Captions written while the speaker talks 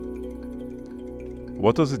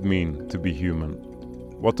What does it mean to be human?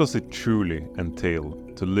 What does it truly entail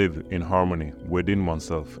to live in harmony within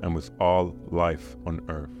oneself and with all life on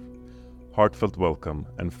earth? Heartfelt welcome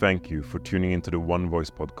and thank you for tuning into the One Voice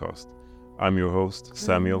podcast. I'm your host,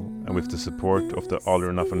 Samuel, and with the support of the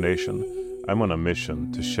Ayla Foundation, I'm on a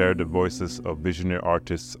mission to share the voices of visionary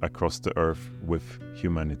artists across the earth with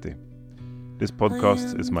humanity. This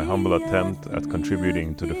podcast is my humble attempt at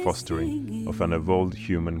contributing to the fostering of an evolved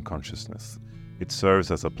human consciousness. It serves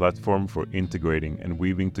as a platform for integrating and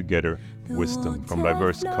weaving together wisdom from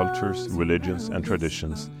diverse cultures, religions, and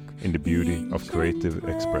traditions in the beauty of creative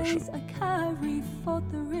expression.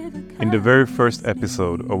 In the very first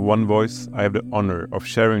episode of One Voice, I have the honor of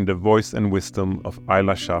sharing the voice and wisdom of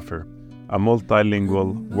Ayla Schafer, a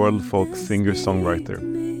multilingual world folk singer-songwriter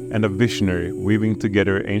and a visionary weaving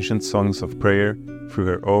together ancient songs of prayer through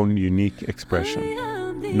her own unique expression.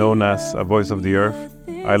 Known as a voice of the earth,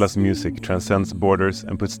 Ayla's music transcends borders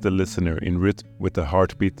and puts the listener in rhythm with the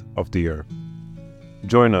heartbeat of the earth.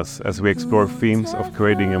 Join us as we explore themes of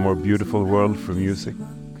creating a more beautiful world through music,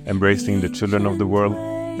 embracing the children of the world,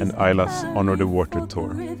 and Ayla's Honor the Water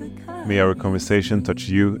tour. May our conversation touch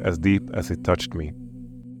you as deep as it touched me.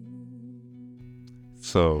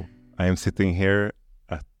 So, I am sitting here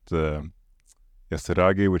at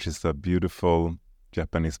Yasuragi, which is a beautiful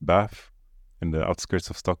Japanese bath in the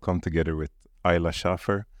outskirts of Stockholm, together with Ayla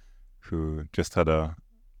Schafer, who just had a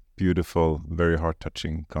beautiful, very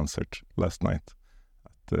heart-touching concert last night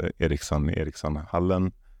at Eriksson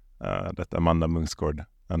Hallen that Amanda Mungsgård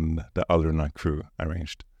and the Alruna crew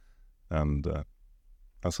arranged. And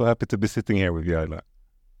I'm so happy to be sitting here with you, Ayla.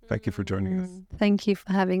 Thank you for joining us. Thank you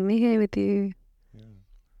for having me here with you. Yeah.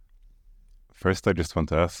 First, I just want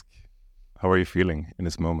to ask, how are you feeling in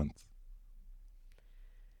this moment?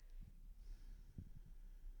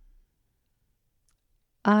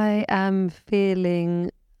 I am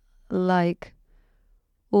feeling like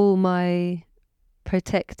all my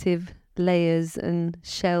protective layers and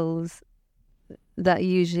shells that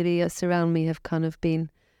usually surround me have kind of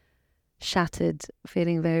been shattered,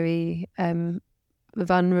 feeling very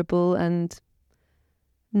vulnerable and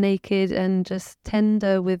naked and just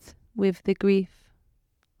tender with the grief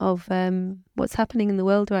of what's happening in the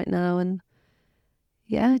world right now, and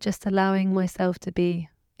just allowing myself to be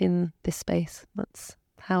in this space. That's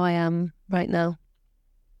how I am right now.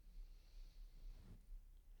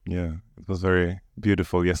 Yeah, it was very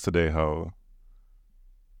beautiful yesterday how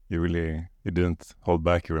you didn't hold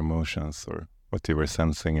back your emotions or what you were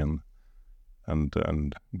sensing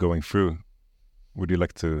and going through. Would you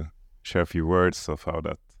like to share a few words of how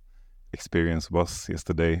that experience was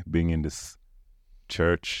yesterday, being in this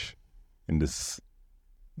church, in this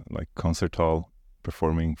like concert hall,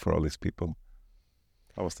 performing for all these people?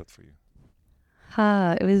 How was that for you?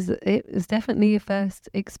 It was definitely a first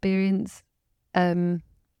experience to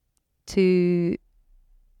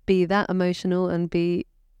be that emotional and be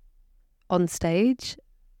on stage.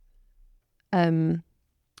 I've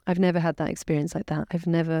never had that experience like that. I've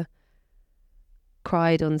never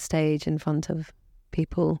cried on stage in front of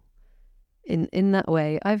people in that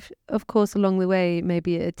way. I've, of course, along the way,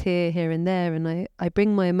 maybe a tear here and there, and I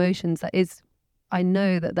bring my emotions. I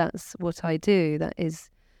know that that's what I do. That is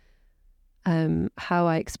how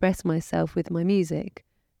I express myself with my music.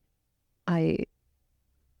 I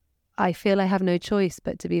feel I have no choice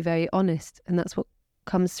but to be very honest, and that's what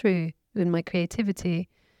comes through in my creativity.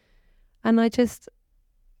 And I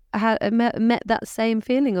met that same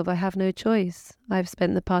feeling of I have no choice. I've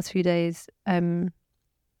spent the past few days,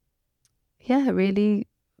 really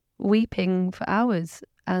weeping for hours.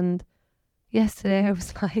 And yesterday I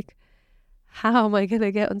was like, how am I going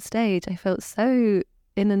to get on stage? I felt so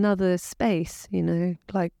in another space,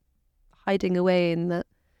 like hiding away in that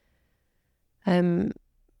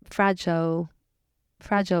fragile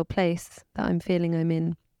place that I'm feeling I'm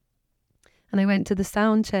in. And I went to the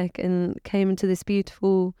sound check and came into this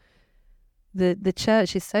beautiful, the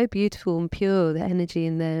church is so beautiful and pure, the energy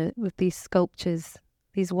in there with these sculptures,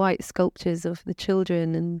 these white sculptures of the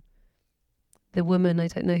children and the woman, I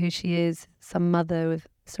don't know who she is, some mother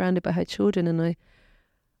surrounded by her children. And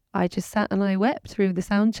I just sat and I wept through the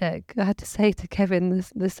sound check. I had to say to Kevin,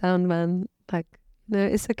 the sound man, like, no,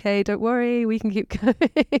 it's okay, don't worry, we can keep going.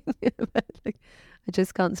 But, I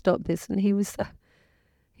just can't stop this. And he was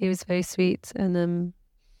very sweet. And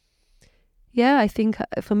I think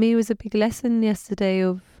for me it was a big lesson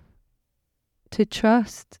yesterday to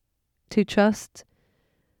trust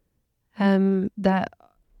that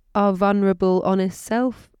our vulnerable, honest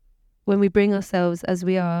self, when we bring ourselves as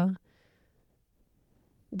we are,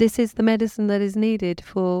 this is the medicine that is needed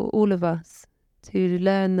for all of us, to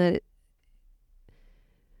learn that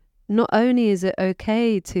not only is it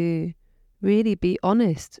okay to really be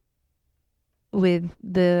honest with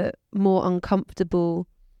the more uncomfortable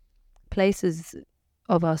places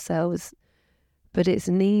of ourselves, but it's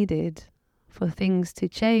needed for things to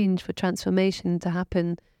change, for transformation to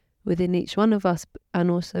happen within each one of us,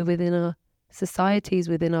 and also within our societies,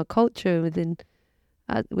 within our culture, within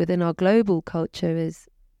our global culture. Is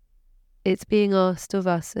it's being asked of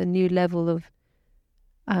us a new level of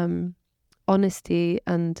honesty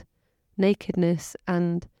and nakedness,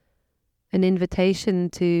 and an invitation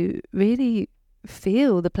to really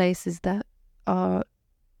feel the places that are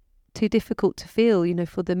too difficult to feel,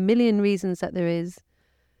 for the million reasons that there's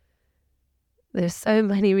so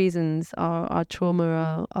many reasons, our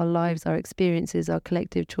trauma, our lives, our experiences, our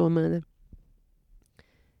collective trauma.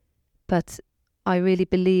 But I really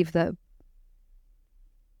believe that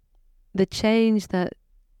the change that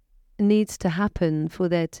needs to happen for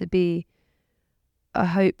there to be a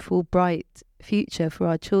hopeful, bright future for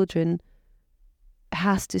our children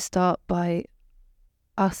has to start by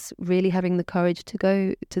us really having the courage to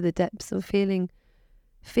go to the depths of feeling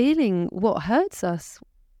what hurts us,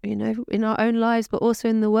 in our own lives, but also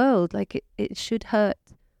in the world. Like it should hurt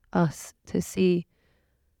us to see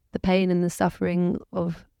the pain and the suffering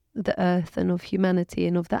of the earth and of humanity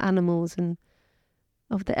and of the animals and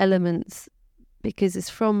of the elements, because it's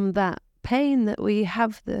from that pain that we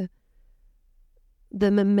have the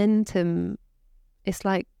momentum. It's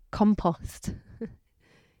like compost,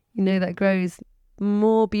 that grows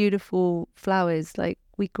more beautiful flowers. Like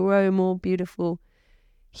we grow more beautiful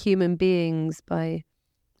human beings by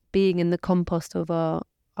being in the compost of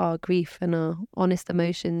our grief and our honest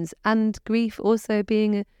emotions, and grief also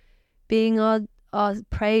being our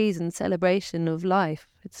praise and celebration of life.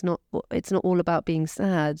 It's not all about being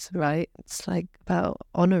sad, right? It's like about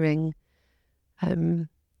honoring the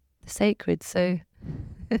sacred. So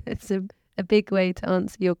it's a big way to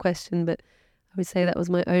answer your question, but I would say that was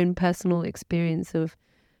my own personal experience of,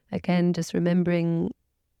 again, just remembering,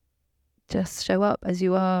 just show up as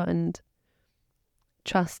you are and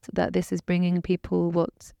trust that this is bringing people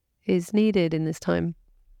what is needed in this time.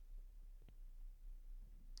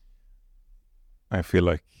 I feel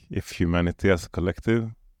like if humanity as a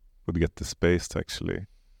collective would get the space to actually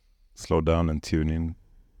slow down and tune in,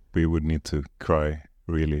 we would need to cry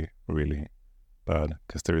really, really bad,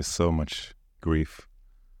 because there is so much grief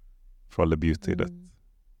for all the beauty that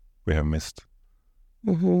we have missed.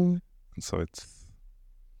 Mm-hmm. And so it's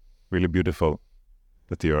really beautiful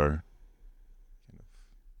that you are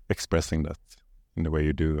expressing that in the way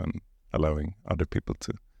you do and allowing other people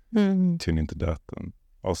to tune into that. And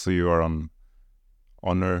also you are on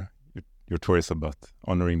honor. Your tour is about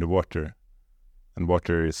honoring the water, and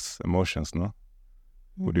water is emotions, no?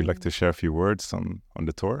 Would you like to share a few words on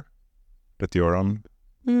the tour that you are on?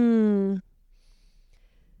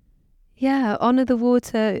 Yeah, Honor the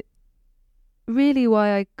Water. Really,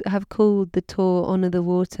 why I have called the tour Honor the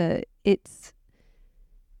Water, it's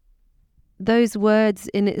those words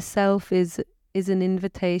in itself is an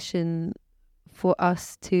invitation for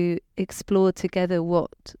us to explore together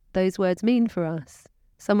what those words mean for us.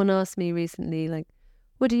 Someone asked me recently, like,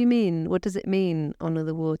 what do you mean? What does it mean, honor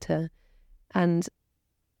the water? And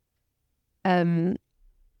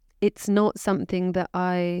it's not something that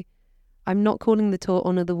I'm not calling the tour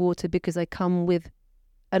Honor the Water because I come with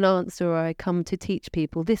an answer or I come to teach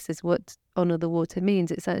people this is what Honor the Water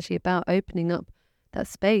means. It's actually about opening up that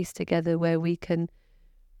space together where we can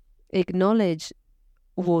acknowledge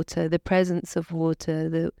water, the presence of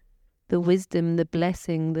water, the wisdom, the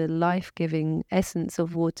blessing, the life-giving essence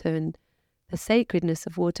of water, and the sacredness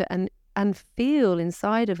of water, and feel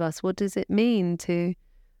inside of us, what does it mean to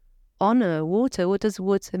honor water? What does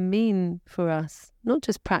water mean for us? Not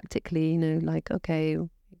just practically, like, okay,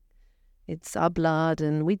 it's our blood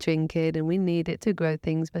and we drink it and we need it to grow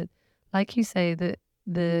things, but like you say,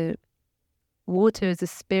 the water as a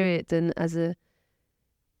spirit and as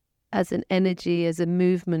an energy, as a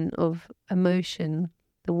movement of emotion,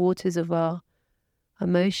 the waters of our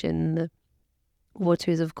emotion. The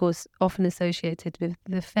water is, of course, often associated with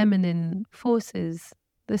the feminine forces,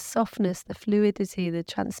 the softness, the fluidity, the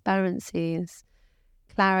transparency, the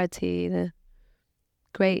clarity, the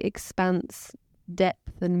great expanse,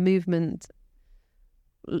 depth and movement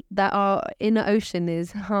that our inner ocean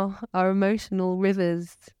is, our emotional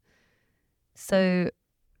rivers. So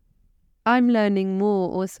I'm learning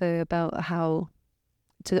more also about how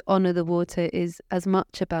to honor the water is as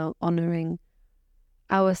much about honoring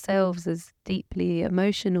ourselves as deeply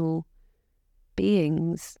emotional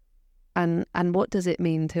beings, and what does it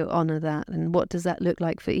mean to honor that, and what does that look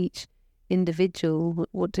like for each individual?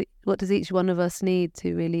 What does each one of us need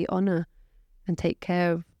to really honour and take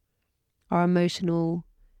care of our emotional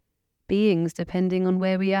beings, depending on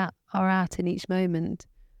where we are at in each moment?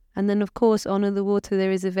 And then, of course, honour the water.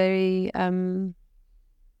 There is a very,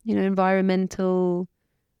 environmental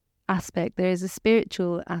aspect. There is a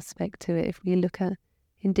spiritual aspect to it. If we look at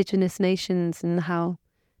indigenous nations and how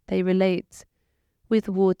they relate with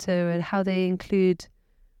water and how they include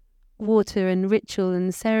water and ritual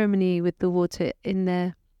and ceremony with the water in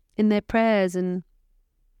their prayers and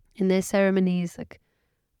in their ceremonies, like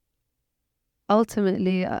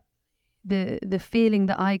ultimately the feeling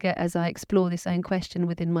that I get as I explore this own question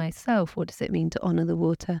within myself, what does it mean to honour the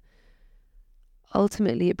water?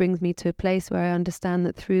 Ultimately, it brings me to a place where I understand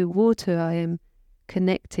that through water I am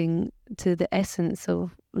connecting to the essence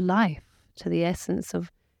of life, to the essence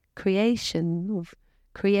of creation, of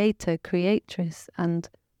creator, creatress, and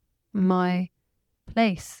my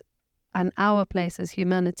place and our place as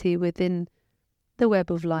humanity within the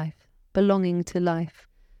web of life, belonging to life.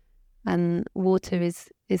 And water is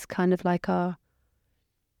kind of like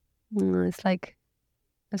it's like,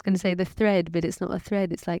 I was going to say the thread, but it's not a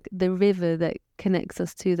thread. It's like the river that connects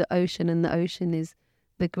us to the ocean, and the ocean is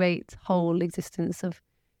the great whole existence of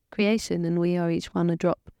creation, and we are each one a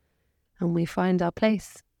drop, and we find our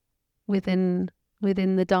place within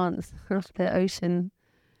the dance of the ocean.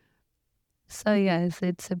 So yes,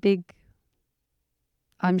 it's a big,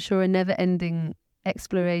 I'm sure, a never-ending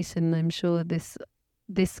exploration. I'm sure this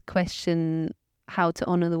question, how to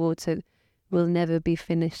honour the water, will never be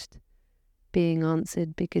finished being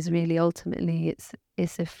answered, because really ultimately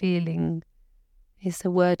it's a feeling, it's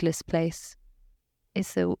a wordless place,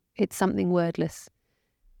 it's something wordless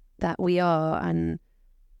that we are and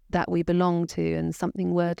that we belong to, and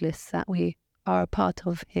something wordless that we are a part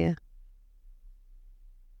of here.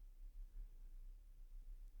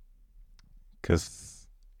 Because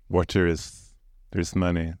water there's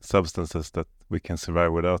many substances that we can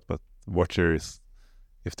survive without, but water is,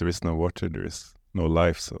 if there is no water, there is no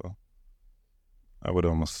life. So I would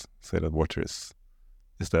almost say that water is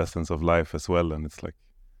the essence of life as well, and it's like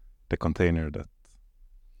the container that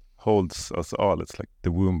holds us all. It's like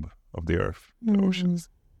the womb of the earth, the oceans.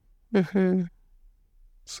 Mm-hmm.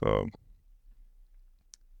 So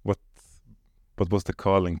what was the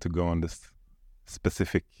calling to go on this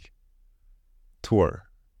specific tour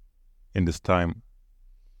in this time?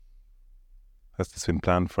 Has this been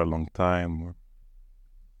planned for a long time? Or?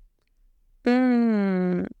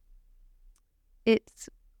 It's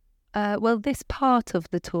well, this part of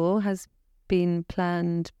the tour has been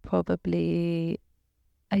planned probably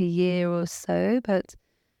a year or so, but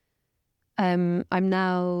I'm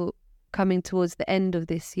now coming towards the end of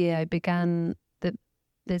this year. I began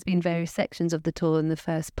there's been various sections of the tour, and the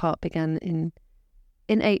first part began in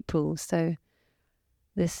April. So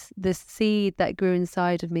this seed that grew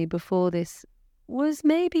inside of me before this was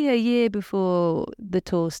maybe a year before the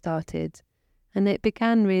tour started. And it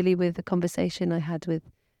began really with a conversation I had with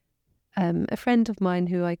a friend of mine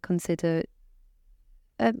who I consider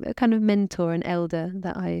a kind of mentor, an elder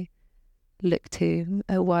that I look to,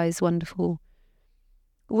 a wise, wonderful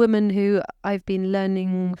woman who I've been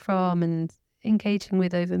learning from and engaging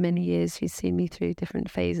with over many years. She's seen me through different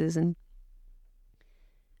phases, and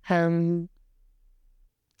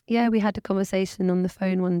we had a conversation on the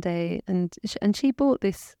phone one day, and she brought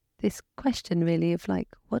this question really of like,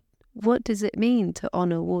 what does it mean to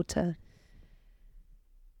honour water?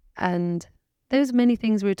 And there was many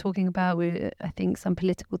things we were talking about. I think some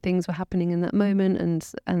political things were happening in that moment,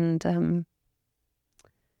 and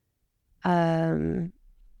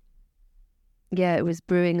it was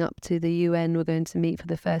brewing up to the UN. We're going to meet for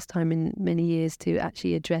the first time in many years to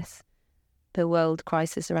actually address the world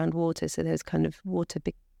crisis around water. So there was kind of water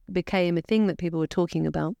became a thing that people were talking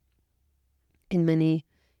about in many,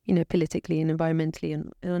 politically and environmentally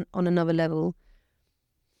and on another level.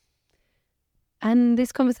 And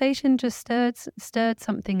this conversation just stirred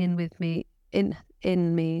something in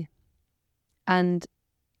me, and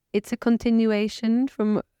it's a continuation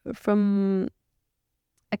from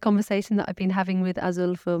a conversation that I've been having with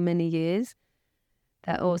Azul for many years,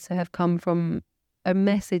 that also have come from a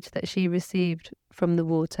message that she received from the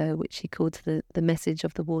water, which she called the message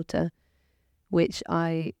of the water, which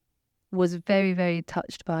I was very, very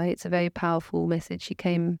touched by. It's a very powerful message. She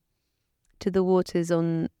came to the waters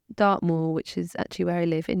on Dartmoor, which is actually where I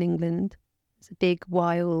live in England. It's a big,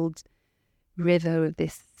 wild river of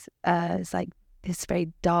this, it's like this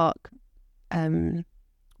very dark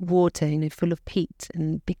water, full of peat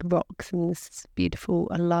and big rocks, and this beautiful,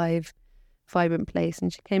 alive, vibrant place.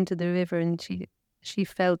 And she came to the river, and she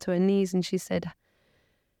fell to her knees, and she said,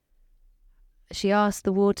 she asked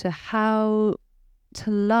the water how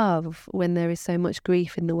to love when there is so much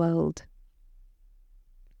grief in the world.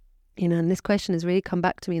 And this question has really come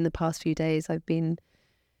back to me in the past few days. I've been,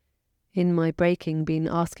 in my breaking, been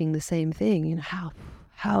asking the same thing.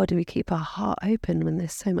 How do we keep our heart open when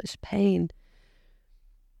there's so much pain?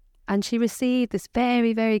 And she received this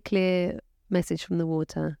very, very clear message from the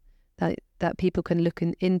water that people can look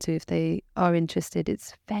into if they are interested.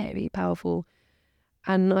 It's very powerful.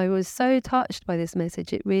 And I was so touched by this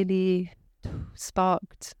message. It really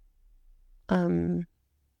sparked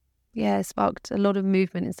sparked a lot of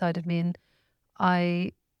movement inside of me. And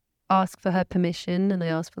I asked for her permission, and I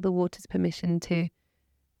asked for the water's permission to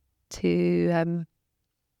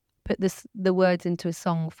put the words into a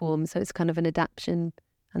song form. So it's kind of an adaptation.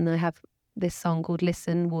 And I have this song called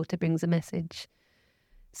Listen, Water Brings a Message.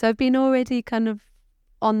 So I've been already kind of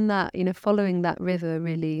on that, following that river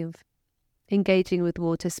really of engaging with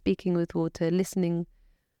water, speaking with water, listening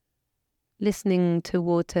to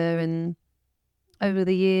water, and over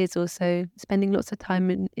the years also spending lots of time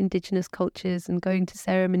in indigenous cultures and going to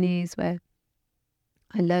ceremonies where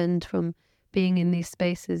I learned from being in these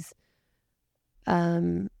spaces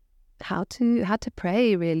how to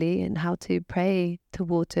pray really, and how to pray to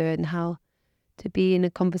water, and how to be in a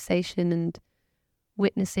conversation and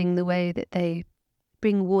witnessing the way that they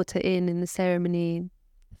bring water in the ceremony,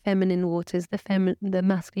 feminine waters, the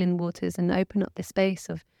masculine waters, and open up the space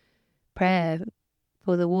of prayer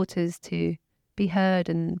for the waters to be heard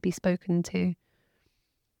and be spoken to.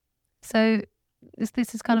 So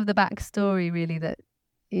this is kind of the backstory really, that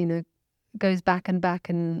goes back and back,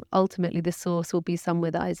 and ultimately the source will be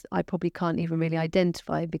somewhere that I probably can't even really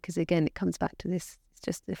identify, because again it comes back to this, it's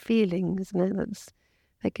just the feeling, isn't it,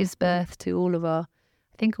 that gives birth to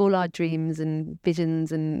all our dreams and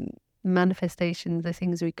visions and manifestations, the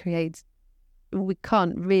things we create. We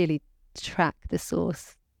can't really track the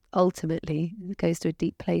source. Ultimately it goes to a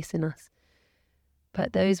deep place in us,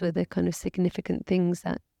 but those were the kind of significant things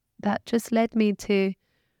that just led me to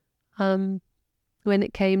when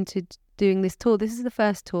it came to doing this tour. This is the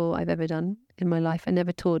first tour I've ever done in my life. I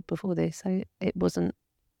never toured before this, so it wasn't,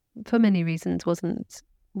 for many reasons, wasn't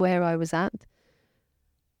where I was at.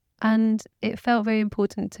 And it felt very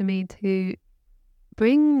important to me to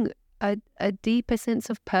bring a deeper sense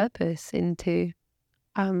of purpose into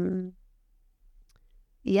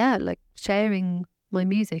sharing my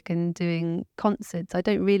music and doing concerts. I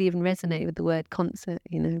don't really even resonate with the word concert,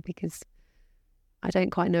 because I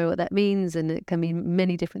don't quite know what that means, and it can mean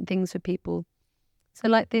many different things for people. So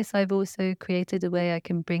like this, I've also created a way I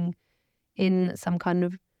can bring in some kind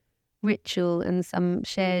of ritual and some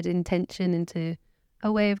shared intention into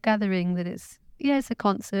a way of gathering, that it's a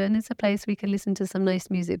concert and it's a place we can listen to some nice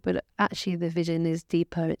music, but actually the vision is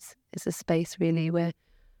deeper. It's a space really where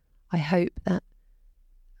I hope that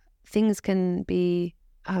things can be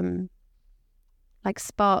like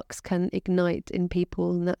sparks can ignite in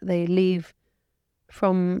people, and that they leave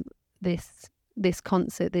from this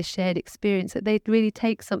concert, this shared experience, that they really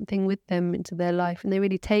take something with them into their life, and they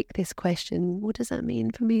really take this question: what does that mean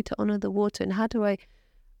for me to honor the water, and how do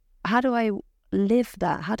I live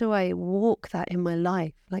that? How do I walk that in my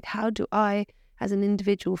life? Like, how do I as an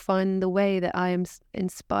individual find the way that I am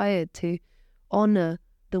inspired to honor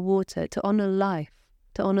the water, to honor life?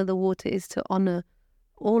 To honor the water is to honor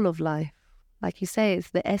all of life. Like you say,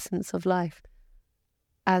 it's the essence of life.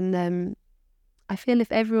 And I feel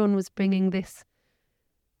if everyone was bringing this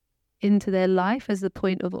into their life as the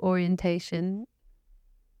point of orientation,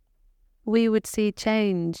 we would see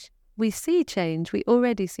change. We see change. We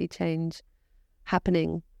already see change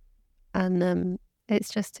happening. And it's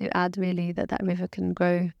just to add really that river can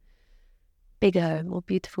grow bigger, more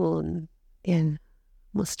beautiful, and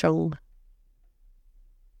more strong.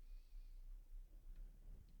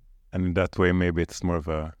 And in that way, maybe it's more of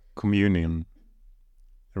a communion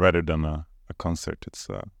rather than a concert. It's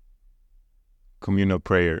a communal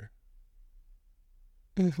prayer.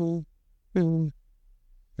 Mm-hmm. Mm-hmm.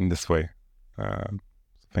 In this way.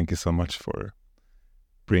 Thank you so much for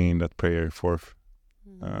bringing that prayer forth.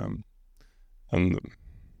 And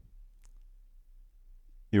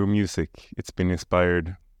your music, it's been inspired.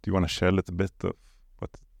 Do you want to share a little bit of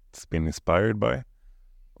what it's been inspired by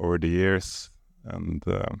over the years? And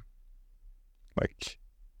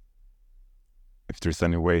if there's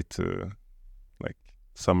any way to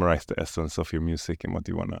summarize the essence of your music and what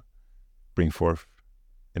you want to bring forth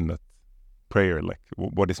in that prayer,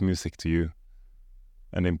 what is music to you,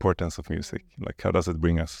 and the importance of music, how does it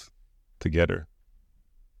bring us together?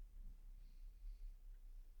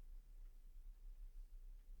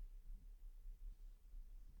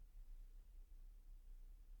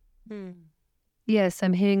 Yes,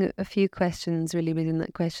 I'm hearing a few questions really within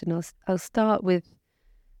that question. I'll start with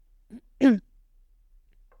the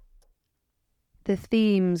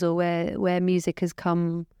themes, or where music has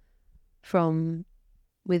come from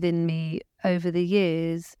within me over the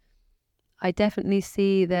years. I definitely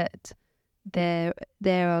see that there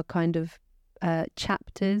are kind of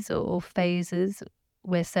chapters or phases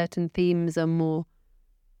where certain themes are more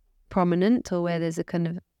prominent, or where there's a kind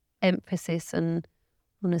of emphasis on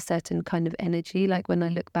a certain kind of energy. Like when I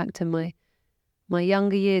look back to my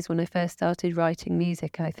younger years, when I first started writing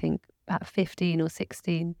music, I think at 15 or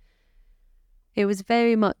 16, it was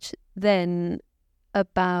very much then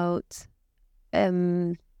about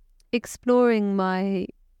exploring my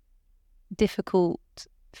difficult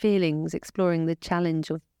feelings, exploring the challenge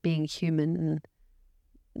of being human, and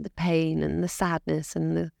the pain and the sadness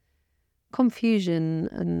and the confusion,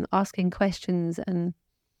 and asking questions. And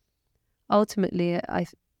ultimately,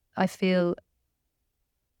 I feel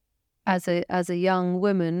as a young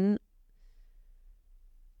woman,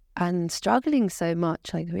 and struggling so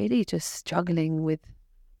much, like really just struggling with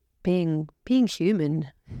being human,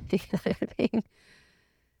 being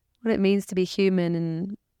what it means to be human,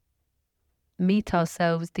 and meet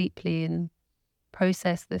ourselves deeply, and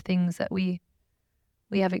process the things that we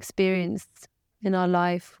have experienced in our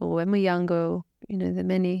life, or when we're younger, or, the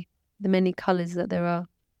many colors that there are.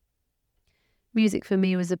 Music for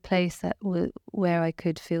me was a place where I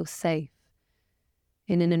could feel safe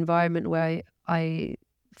in an environment where I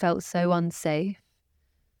felt so unsafe.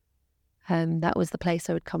 That was the place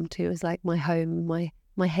I would come to. It was like my home,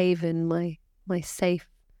 my haven, my safe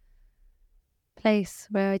place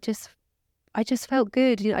where I just felt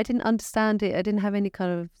good. I didn't understand it. I didn't have any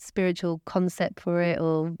kind of spiritual concept for it,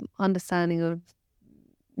 or understanding of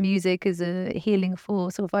music as a healing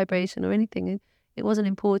force or vibration or anything. It wasn't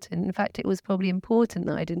important. In fact, it was probably important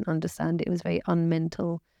that I didn't understand it. It was very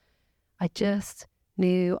unmental. I just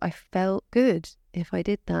knew I felt good if I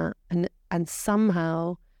did that, and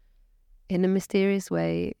somehow, in a mysterious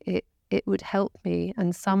way, it would help me,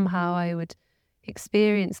 and somehow I would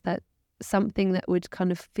experience that something that would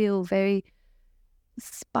kind of feel very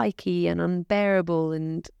spiky and unbearable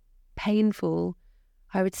and painful.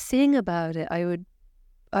 I would sing about it. I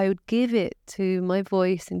would give it to my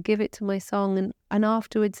voice and give it to my song, and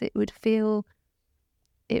afterwards it would feel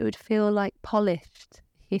like polished,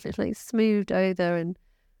 like smoothed over,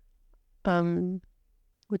 and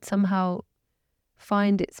would somehow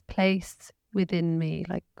find its place within me,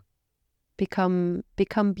 like become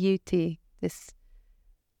beauty, this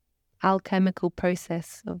alchemical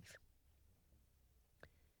process of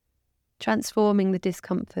transforming the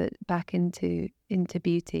discomfort back into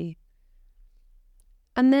beauty.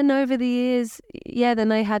 And then over the years,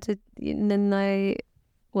 then I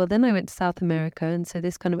went to South America, and so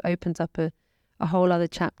this kind of opens up a whole other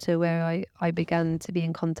chapter where I began to be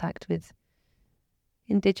in contact with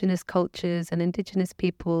indigenous cultures and indigenous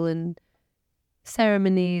people and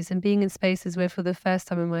ceremonies, and being in spaces where for the first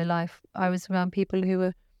time in my life I was around people who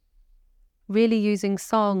were really using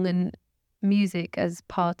song and music as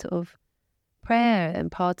part of prayer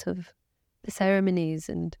and part of the ceremonies.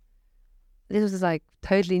 And this was like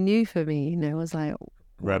totally new for me, It was like,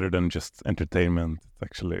 rather than just entertainment, it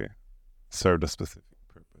actually served a specific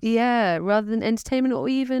purpose. Yeah, rather than entertainment, or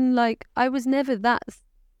even like, I was never that.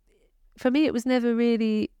 For me, it was never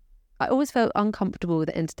really. I always felt uncomfortable with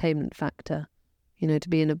the entertainment factor, to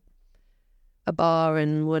be in a bar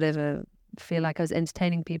and whatever, feel like I was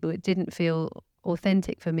entertaining people. It didn't feel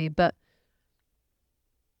authentic for me, but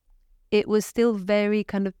it was still very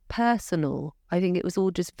kind of personal. I think it was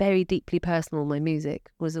all just very deeply personal. My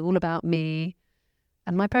music was all about me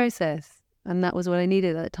and my process. And that was what I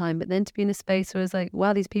needed at the time. But then to be in a space where it's like,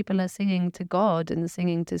 wow, these people are singing to God and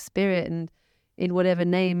singing to spirit, and in whatever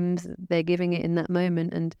names they're giving it in that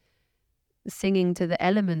moment, and singing to the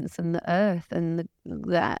elements and the earth and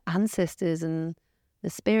the ancestors and the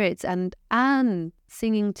spirits, and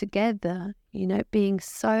singing together, being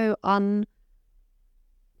so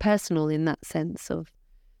personal in that sense of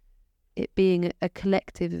it being a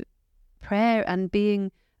collective prayer, and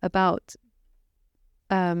being about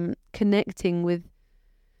connecting with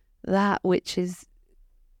that which is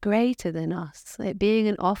greater than us, it being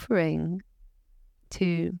an offering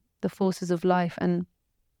to the forces of life. And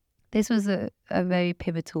this was a very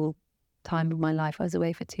pivotal time of my life. I was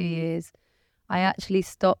away for 2 years. I actually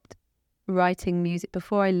stopped writing music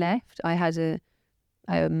before I left. I had a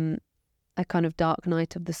kind of dark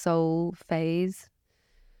night of the soul phase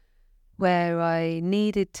where I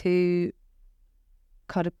needed to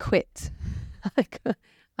kind of quit.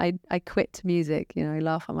 I quit music. I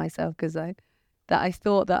laugh at myself because I that I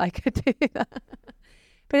thought that I could do that.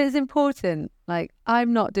 But it's important. Like,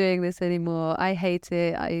 I'm not doing this anymore. I hate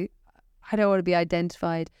it. I don't want to be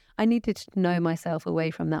identified. I needed to know myself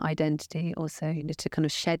away from that identity also, you know, to kind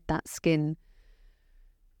of shed that skin.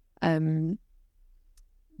 The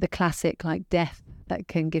classic like death that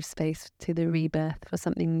can give space to the rebirth for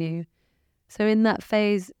something new. So in that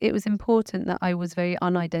phase, it was important that I was very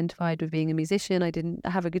unidentified with being a musician. I didn't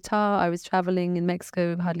have a guitar. I was traveling in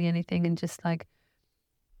Mexico, hardly anything, and just like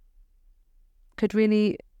could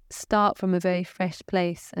really start from a very fresh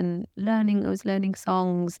place and learning. I was learning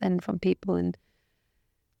songs and from people and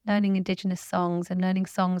learning indigenous songs and learning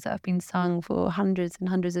songs that have been sung for hundreds and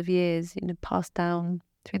hundreds of years, you know, passed down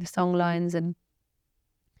through the song lines, and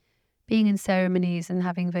being in ceremonies and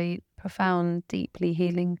having very profound, deeply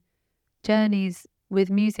healing journeys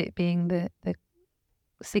with music being the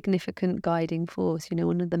significant guiding force, you know,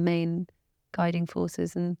 one of the main guiding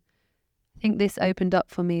forces. And I think this opened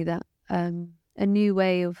up for me that a new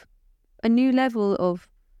level of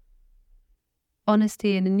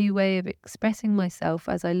honesty and a new way of expressing myself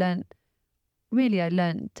as I learned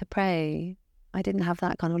to pray. I didn't have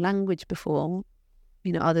that kind of language before,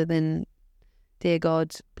 you know, other than dear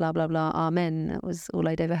God, blah, blah, blah, amen. That was all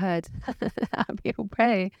I'd ever heard how people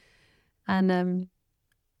pray. And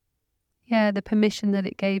the permission that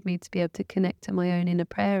it gave me to be able to connect to my own inner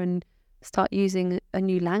prayer and start using a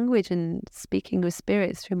new language and speaking with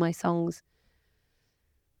spirits through my songs.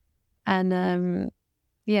 And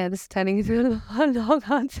this is turning into a long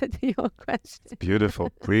answer to your question. It's beautiful,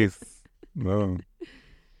 please. No.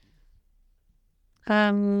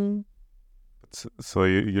 So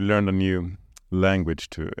you learned a new language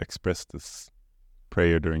to express this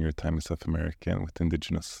prayer during your time in South America and with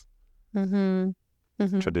indigenous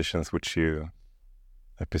traditions, which I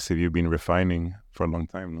perceive you've been refining for a long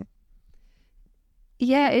time, no?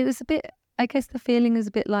 Yeah, it was a bit, I guess the feeling is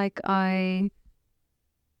a bit like I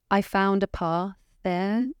found a path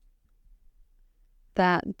there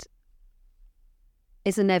that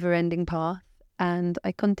is a never-ending path, and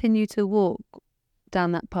I continue to walk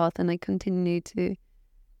down that path, and I continue to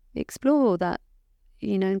explore that,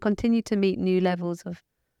 you know, and continue to meet new levels of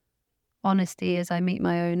honesty as I meet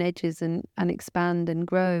my own edges and expand and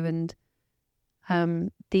grow and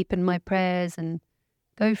deepen my prayers and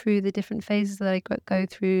go through the different phases that I go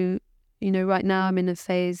through. You know, right now I'm in a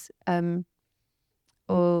phase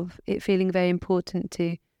of it feeling very important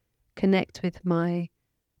to connect with my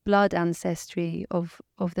blood ancestry of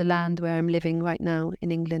the land where I'm living right now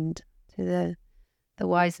in England, to the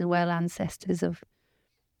wise and well ancestors of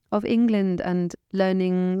England, and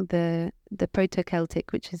learning the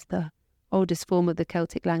Proto-Celtic, which is the oldest form of the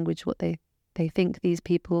Celtic language, what they think these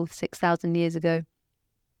people 6,000 years ago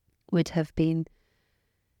would have been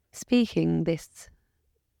speaking this,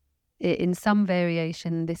 in some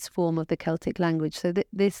variation, this form of the Celtic language. So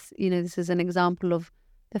this is an example of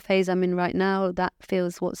the phase I'm in right now. That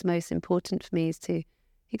feels what's most important for me, is to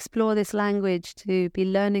explore this language, to be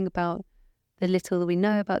learning about the little we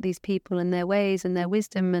know about these people and their ways and their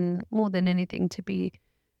wisdom, and more than anything to be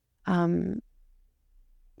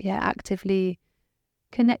actively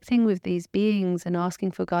connecting with these beings and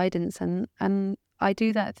asking for guidance, and I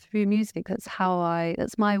do that through music.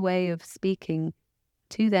 That's my way of speaking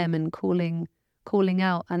to them and calling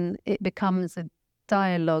out, and it becomes a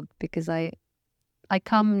dialogue, because I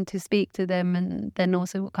come to speak to them, and then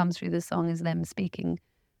also what comes through the song is them speaking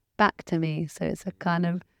back to me. So it's a kind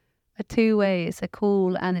of a two-way, it's a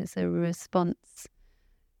call and it's a response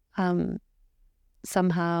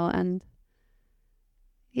somehow. And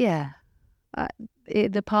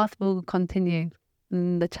the path will continue,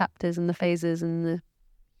 and the chapters and the phases and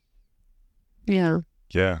and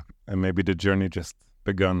maybe the journey just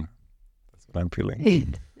begun. That's what I'm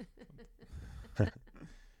feeling.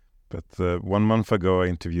 But 1 month ago I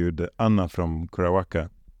interviewed Anna from Curawaka,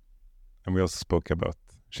 and we also spoke about,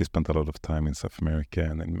 she spent a lot of time in South America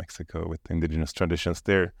and in Mexico with indigenous traditions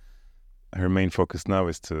there. Her main focus now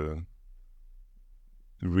is to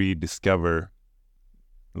rediscover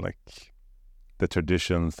like the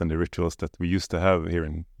traditions and the rituals that we used to have here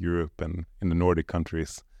in Europe and in the Nordic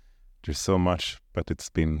countries. There's so much, but it's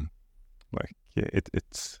been like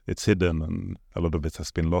it's hidden, and a lot of it has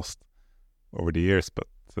been lost over the years. But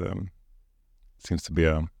it seems to be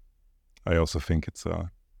I also think it's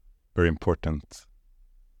a very important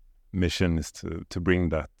mission, is to bring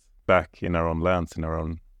that back in our own lands, in our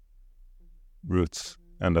own roots,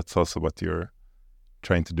 and that's also what you're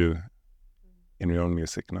trying to do in your own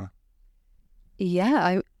music now.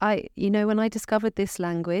 Yeah, I when I discovered this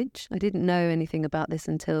language, I didn't know anything about this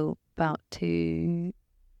until about 2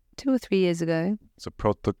 2 or 3 years ago. So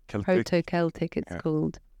Proto-Celtic. Proto-Celtic, it's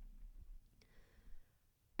called.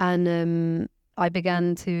 And I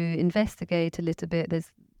began to investigate a little bit.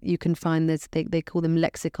 You can find they call them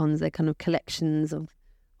lexicons. They're kind of collections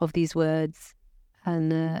of these words.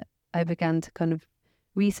 And I began to kind of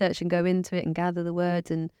research and go into it and gather the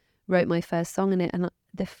words and wrote my first song in it. And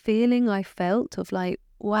the feeling I felt of like,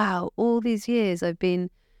 wow, all these years I've been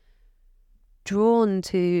drawn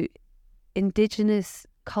to indigenous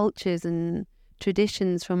cultures and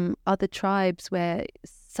traditions from other tribes where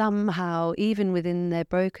somehow, even within their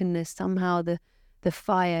brokenness, somehow the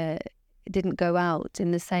fire didn't go out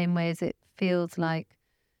in the same way as it feels like.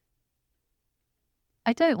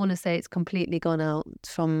 I don't want to say it's completely gone out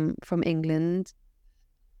from England.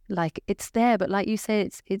 Like it's there, but like you say,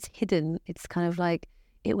 it's hidden. It's kind of like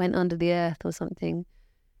it went under the earth or something.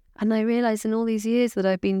 And I realized in all these years that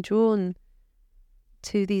I've been drawn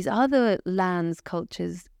to these other lands,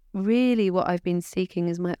 cultures. Really what I've been seeking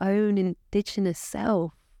is my own indigenous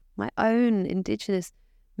self, my own indigenous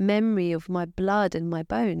memory of my blood and my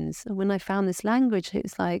bones. And when I found this language, it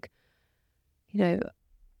was like, I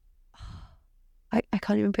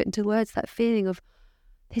can't even put into words that feeling of,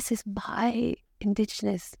 this is my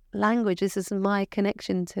indigenous language. This is my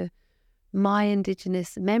connection to my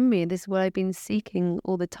indigenous memory. And this is what I've been seeking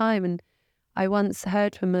all the time. And I once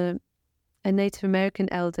heard from a Native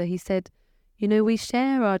American elder. He said, we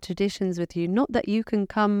share our traditions with you, not that you can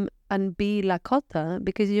come and be Lakota,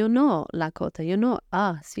 because you're not Lakota. You're not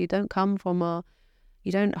us. You don't come from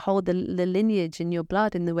you don't hold the lineage in your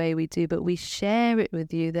blood in the way we do, but we share it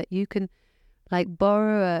with you, that you can like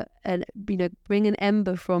borrow bring an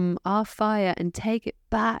ember from our fire and take it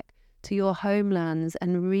back to your homelands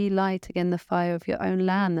and relight again the fire of your own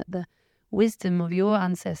land, that the wisdom of your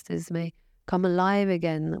ancestors may come alive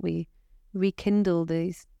again, that we rekindle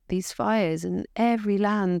these fires. And every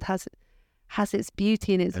land has its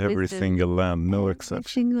beauty and its every wisdom. Single land, no exception. Every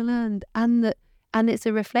single land, and it's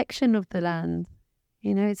a reflection of the land.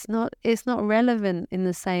 It's not relevant in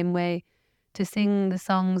the same way to sing the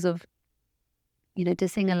songs of, to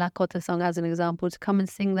sing a Lakota song as an example, to come and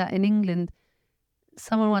sing that in England.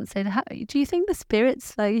 Someone once said, do you think the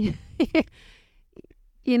spirits, like,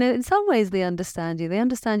 in some ways they understand you, they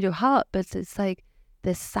understand your heart, but it's like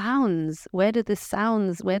the sounds, where do the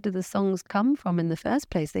songs come from in the first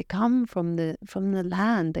place? They come from the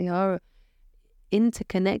land. They are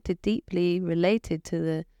interconnected, deeply related to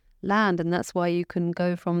the land, and that's why you can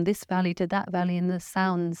go from this valley to that valley and the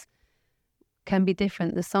sounds can be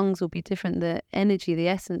different, the songs will be different, the energy, the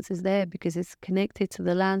essence is there because it's connected to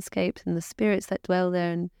the landscapes and the spirits that dwell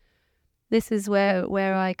there. And this is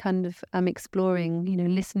where I kind of am exploring,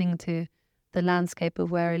 listening to the landscape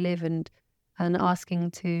of where I live and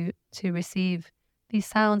asking to receive these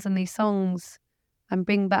sounds and these songs and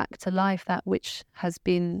bring back to life that which has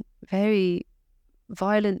been very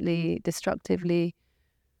violently, destructively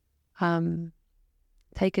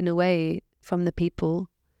taken away from the people,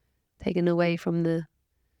 taken away from the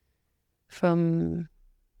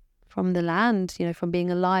land, from being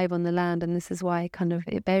alive on the land. And this is why kind of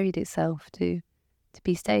it buried itself to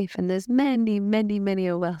be safe. And there's many, many, many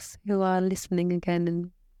of us who are listening again and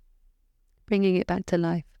bringing it back to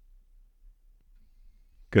life.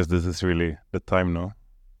 Because this is really the time now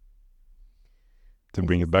to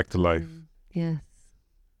bring it back to life. Yes,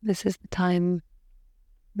 this is the time.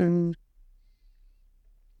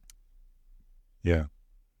 Yeah,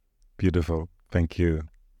 beautiful. Thank you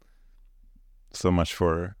so much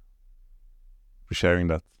for sharing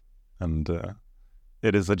that. And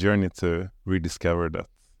it is a journey to rediscover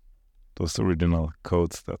those original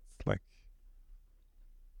codes,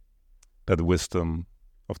 that wisdom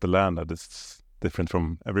of the land that is different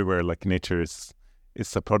from everywhere. Like nature is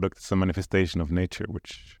a product, it's a manifestation of nature,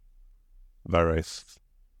 which varies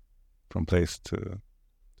from place to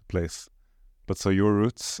place. But so your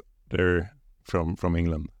roots, they're from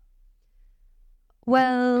England?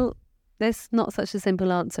 Well, there's not such a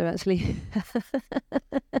simple answer, actually.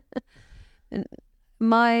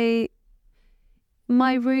 My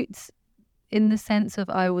roots, in the sense of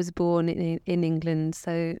I was born in England,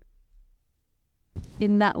 so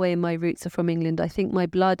in that way my roots are from England. I think my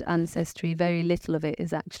blood ancestry, very little of it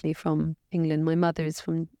is actually from England. My mother is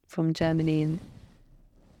from Germany, and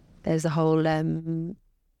there's a whole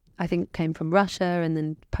I think came from Russia and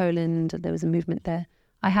then Poland, and there was a movement there.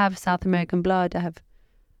 I have South American blood. I have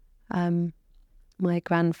my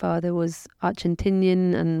grandfather was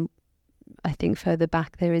Argentinian, and I think further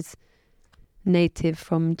back there is native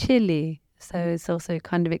from Chile. So it's also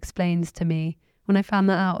kind of explains to me. When I found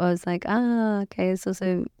that out, I was like, okay, it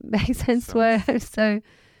also makes sense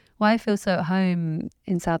I feel so at home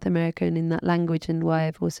in South America and in that language, and why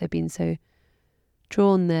I've also been so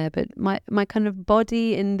drawn there. But my kind of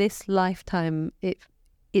body in this lifetime, it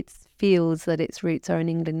feels that its roots are in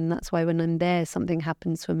England, and that's why when I'm there, something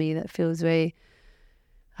happens for me that feels very,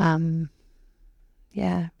 feels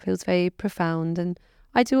very profound. And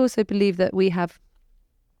I do also believe that we have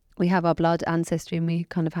our blood ancestry, and we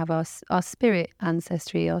kind of have our spirit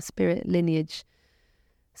ancestry, our spirit lineage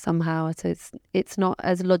somehow. So it's not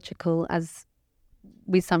as logical as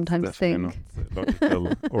we sometimes think. Not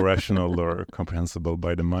logical or rational or comprehensible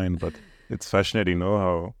by the mind, but it's fascinating,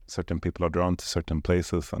 how certain people are drawn to certain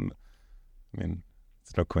places, and I mean,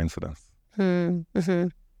 it's no coincidence. Mm-hmm.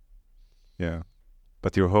 Yeah,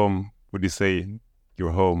 but your home, would you say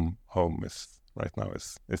your home is right now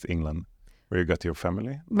is England, where you got your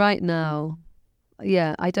family? Right now,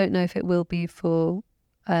 yeah. I don't know if it will be for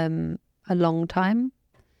a long time,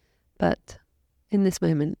 but in this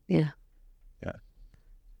moment, yeah. Yeah.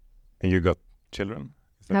 And you got children?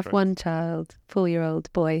 I have one child,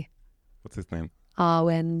 4-year-old boy. What's his name?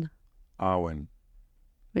 Arwen. Arwen.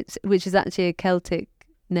 Which is actually a Celtic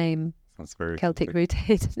name. Sounds very Celtic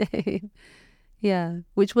rooted name. Yeah,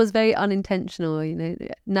 which was very unintentional.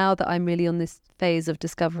 Now that I'm really on this phase of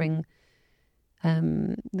discovering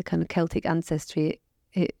the kind of Celtic ancestry,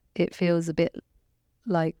 it feels a bit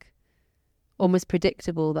like almost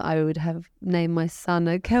predictable that I would have named my son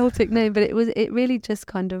a Celtic name, but it really just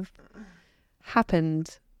kind of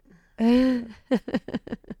happened. But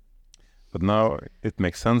now it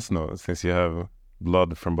makes sense now, since you have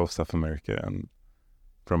blood from both South America and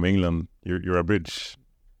from England. You're a bridge.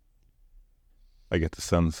 I get the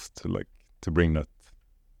sense to bring that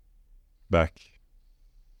back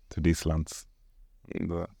to these lands.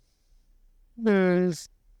 And, There's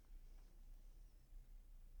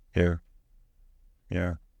here.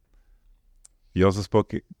 Yeah. You also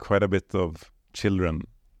spoke quite a bit of children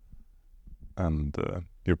and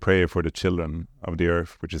your prayer for the children of the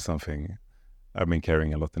earth, which is something I've been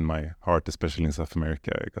carrying a lot in my heart, especially in South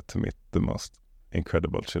America. I got to meet the most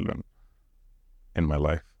incredible children in my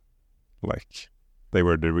life. Like, they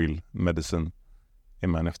were the real medicine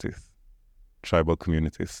in many of these tribal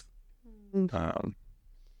communities.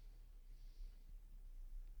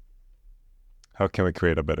 How can we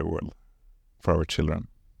create a better world for our children?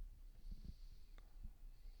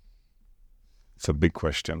 It's a big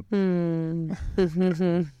question.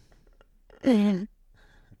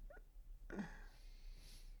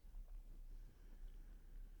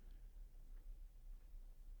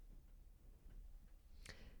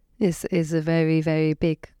 This is a very, very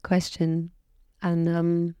big question,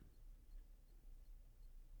 and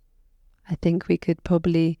I think you could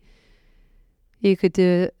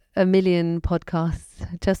do a million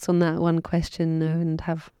podcasts just on that one question, and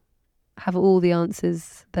have all the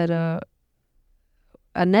answers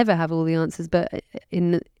I never have all the answers, but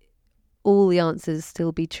in all the answers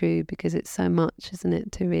still be true, because it's so much, isn't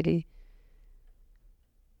it, to really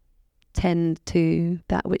tend to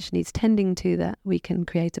that which needs tending to, that we can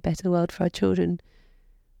create a better world for our children.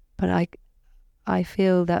 But I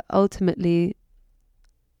feel that ultimately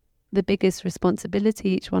the biggest responsibility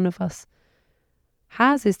each one of us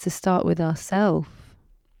has is to start with ourselves,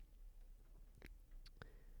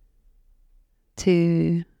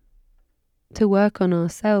 to work on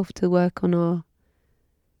ourselves, to work on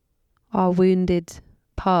our wounded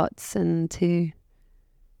parts, and to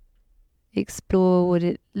explore what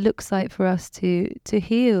it looks like for us to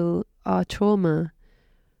heal our trauma.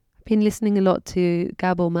 I've been listening a lot to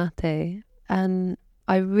Gabor Mate, and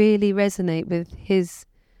I really resonate with his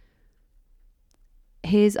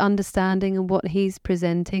understanding and what he's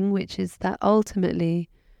presenting, which is that ultimately,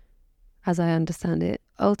 as I understand it,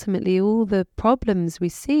 ultimately all the problems we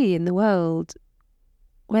see in the world,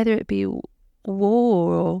 whether it be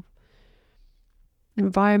war or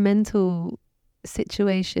environmental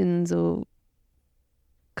situations or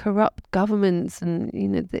corrupt governments, and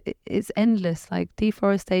it's endless, like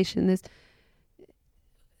deforestation,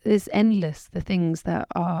 there's endless, the things that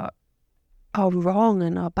are wrong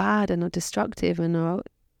and are bad and are destructive and are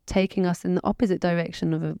taking us in the opposite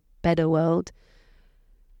direction of a better world.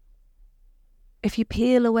 If you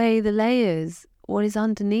peel away the layers, what is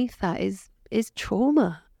underneath that is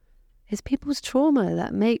trauma. It's people's trauma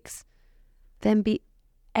that makes them be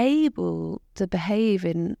able to behave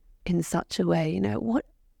in such a way. What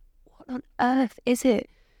on earth is it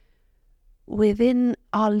within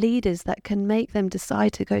our leaders that can make them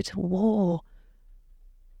decide to go to war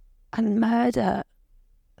and murder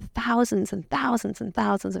thousands and thousands and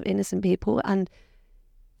thousands of innocent people, and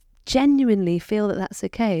genuinely feel that that's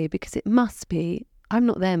okay? Because it must be, I'm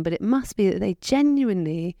not them, but it must be that they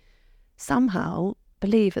genuinely somehow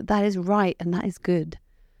believe that that is right and that is good.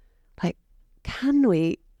 Like, can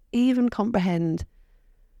we even comprehend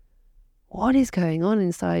what is going on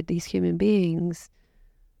inside these human beings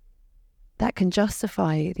that can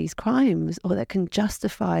justify these crimes, or that can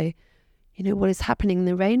justify, what is happening in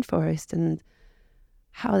the rainforest and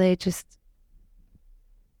how they're just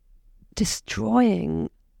destroying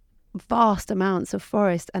vast amounts of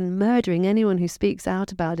forest and murdering anyone who speaks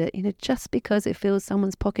out about it, just because it fills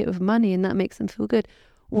someone's pocket with money and that makes them feel good.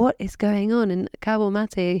 What is going on? And Gabor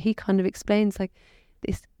Mate, he kind of explains, like,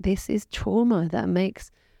 this is trauma that makes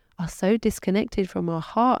us so disconnected from our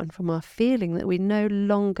heart and from our feeling that we no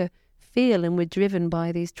longer feel, and we're driven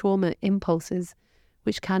by these trauma impulses,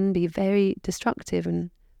 which can be very destructive and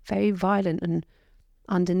very violent, and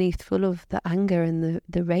underneath full of the anger and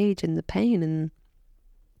the rage and the pain. And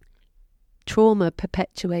trauma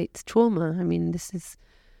perpetuates trauma. I mean, this is,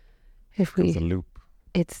 if a loop.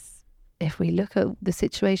 If we look at the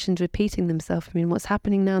situations repeating themselves, I mean, what's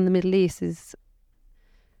happening now in the Middle East is,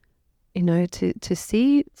 to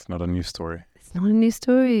see. It's not a new story. It's not a new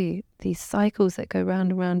story. These cycles that go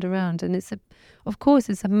round and round and round. And of course,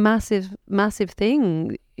 it's a massive, massive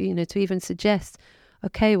thing, to even suggest,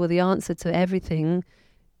 okay, well, the answer to everything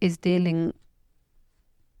is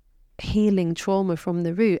healing trauma from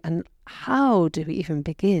the root. And how do we even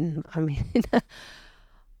begin? I mean,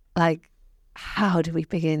 like, how do we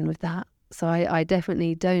begin with that? So I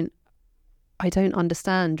definitely don't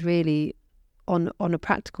understand really on a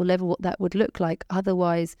practical level what that would look like.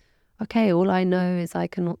 Otherwise, okay, all I know is I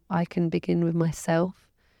can begin with myself,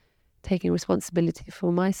 taking responsibility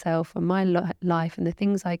for myself and my life and the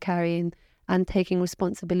things I carry in, and taking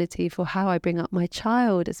responsibility for how I bring up my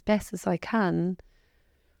child as best as I can.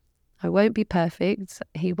 I won't be perfect.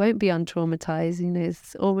 He won't be untraumatized.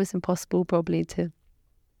 It's almost impossible probably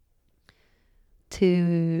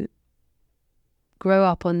to grow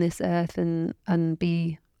up on this earth and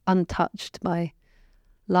be untouched by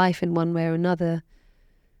life in one way or another.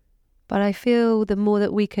 But I feel the more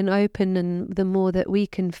that we can open, and the more that we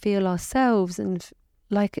can feel ourselves, and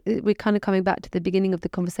like we're kind of coming back to the beginning of the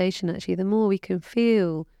conversation actually, the more we can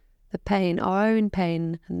feel the pain, our own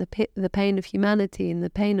pain, and the pain of humanity, and the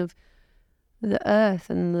pain of the earth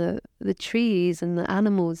and the trees and the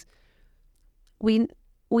animals, we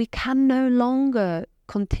can no longer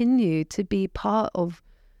continue to be part of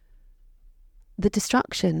the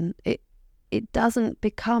destruction. It doesn't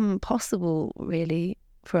become possible really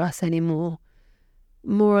for us anymore,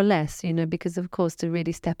 more or less, because of course to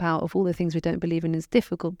really step out of all the things we don't believe in is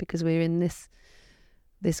difficult, because we're in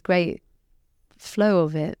this great flow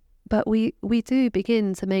of it. But we do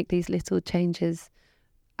begin to make these little changes,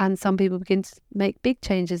 and some people begin to make big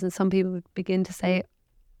changes, and some people begin to say,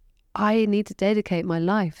 I need to dedicate my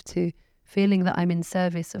life to feeling that I'm in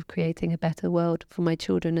service of creating a better world for my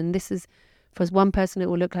children. And this is, for one person it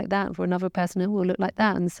will look like that, and for another person it will look like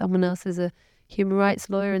that, and someone else is a human rights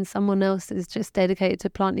lawyer, and someone else is just dedicated to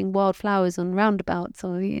planting wildflowers on roundabouts,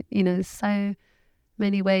 or there's so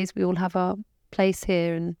many ways we all have our place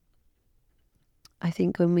here. And I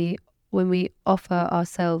think when we offer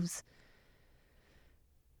ourselves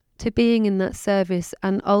to being in that service,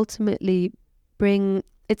 and ultimately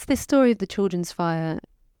it's this story of the children's fire,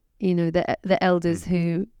 the elders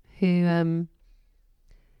who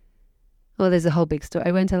well, there's a whole big story.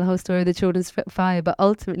 I won't tell the whole story of the children's fire, but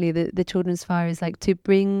ultimately the children's fire is like to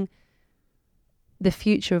bring the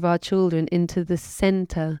future of our children into the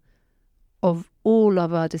center of all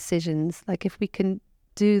of our decisions. Like, if we can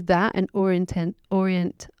do that and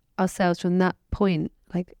orient ourselves from that point,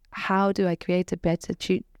 like, how do I create a better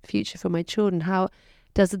future for my children? How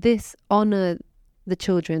does this honor the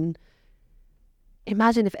children?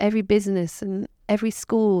 Imagine if every business and every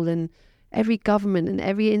school and every government and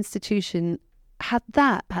every institution had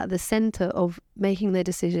that at the center of making their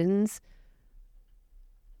decisions.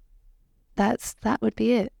 That would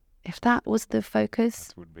be it. If that was the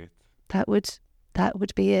focus, that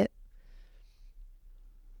would be it.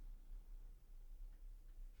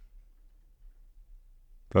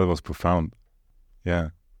 That was profound.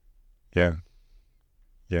 Yeah.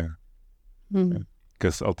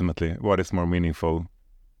 Because ultimately, what is more meaningful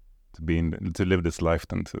to live this life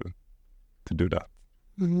than to do that?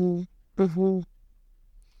 And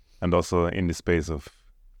also in the space of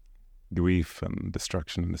grief and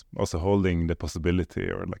destruction, also holding the possibility,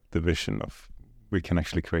 or like the vision of, we can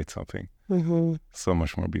actually create something so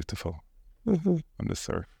much more beautiful on this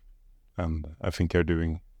earth. And I think you're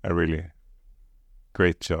doing a really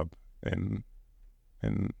great job in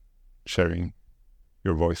sharing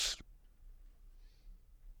your voice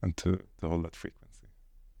and to hold that frequency.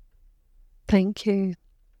 Thank you.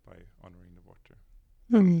 By honoring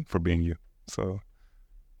for being you. So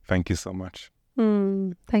thank you so much.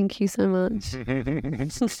 Thank you so much.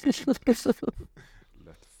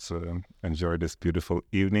 Let's enjoy this beautiful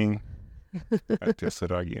evening at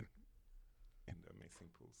Yasuragi in the amazing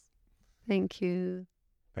pools. Thank you.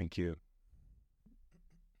 Thank you.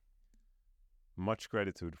 Much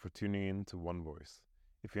gratitude for tuning in to One Voice.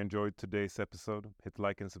 If you enjoyed today's episode, hit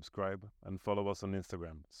like and subscribe, and follow us on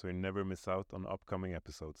Instagram so you never miss out on upcoming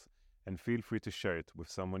episodes. And feel free to share it with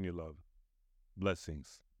someone you love.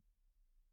 Blessings.